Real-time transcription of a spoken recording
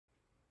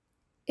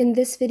In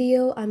this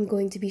video, I'm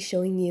going to be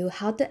showing you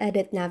how to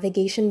edit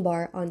navigation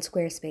bar on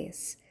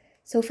Squarespace.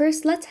 So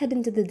first, let's head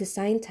into the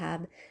Design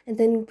tab and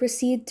then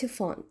proceed to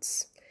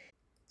Fonts.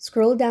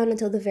 Scroll down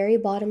until the very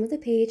bottom of the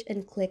page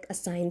and click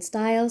Assign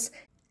Styles,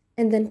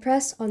 and then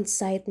press on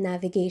Site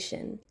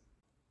Navigation.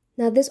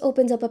 Now this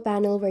opens up a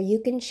panel where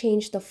you can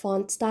change the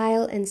font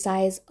style and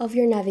size of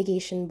your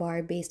navigation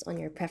bar based on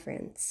your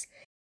preference.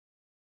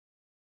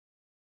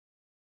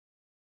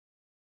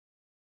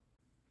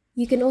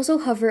 You can also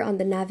hover on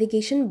the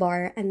navigation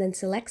bar and then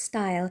select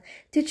Style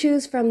to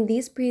choose from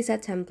these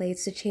preset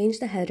templates to change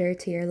the header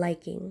to your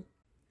liking.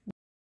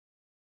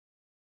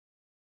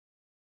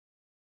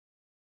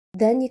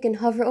 Then you can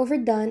hover over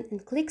Done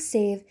and click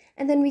Save,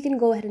 and then we can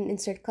go ahead and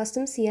insert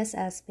custom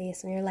CSS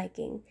based on your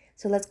liking.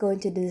 So let's go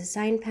into the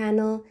Design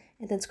panel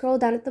and then scroll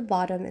down at the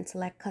bottom and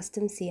select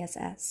Custom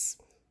CSS.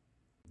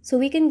 So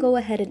we can go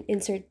ahead and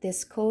insert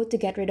this code to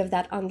get rid of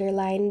that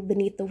underline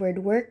beneath the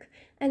word work,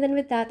 and then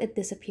with that it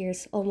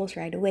disappears almost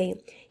right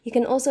away. You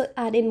can also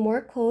add in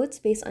more codes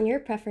based on your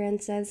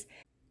preferences,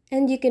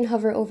 and you can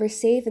hover over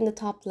Save in the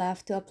top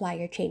left to apply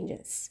your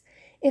changes.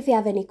 If you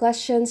have any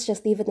questions,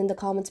 just leave it in the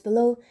comments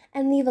below,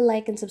 and leave a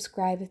like and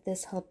subscribe if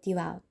this helped you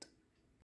out.